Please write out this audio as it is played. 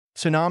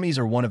Tsunamis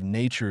are one of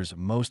nature's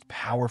most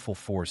powerful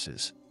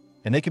forces,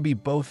 and they can be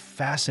both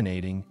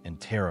fascinating and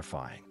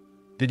terrifying.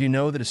 Did you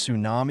know that a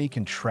tsunami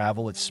can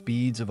travel at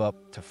speeds of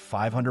up to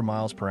 500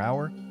 miles per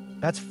hour?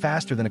 That's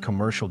faster than a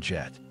commercial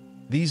jet.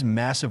 These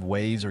massive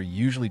waves are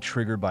usually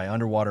triggered by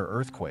underwater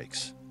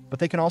earthquakes, but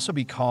they can also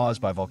be caused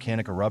by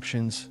volcanic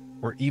eruptions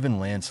or even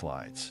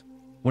landslides.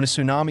 When a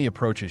tsunami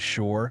approaches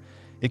shore,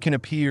 it can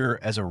appear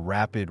as a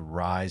rapid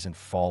rise and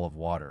fall of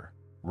water,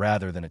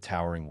 rather than a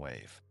towering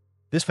wave.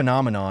 This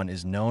phenomenon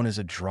is known as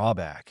a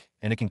drawback,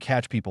 and it can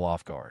catch people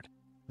off guard.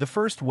 The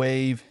first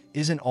wave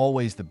isn't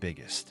always the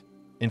biggest.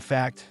 In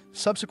fact,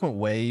 subsequent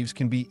waves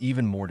can be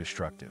even more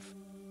destructive.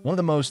 One of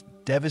the most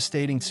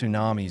devastating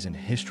tsunamis in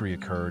history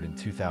occurred in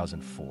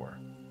 2004,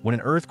 when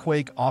an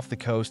earthquake off the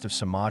coast of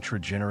Sumatra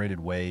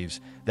generated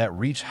waves that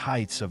reached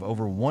heights of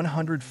over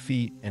 100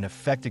 feet and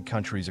affected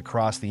countries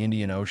across the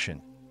Indian Ocean,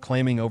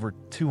 claiming over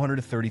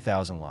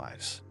 230,000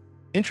 lives.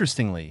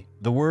 Interestingly,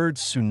 the word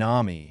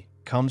tsunami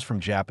comes from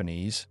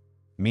Japanese,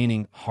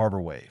 meaning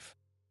harbor wave.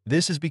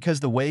 This is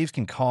because the waves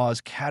can cause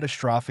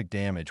catastrophic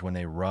damage when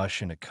they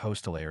rush into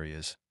coastal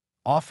areas,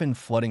 often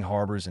flooding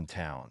harbors and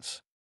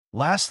towns.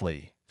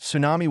 Lastly,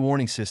 tsunami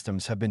warning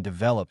systems have been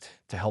developed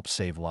to help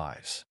save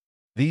lives.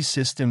 These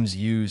systems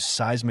use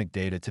seismic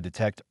data to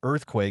detect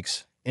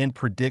earthquakes and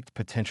predict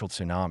potential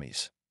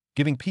tsunamis,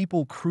 giving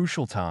people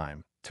crucial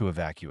time to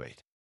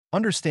evacuate.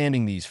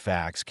 Understanding these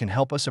facts can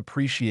help us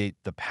appreciate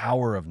the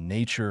power of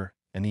nature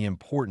and the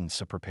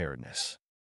importance of preparedness.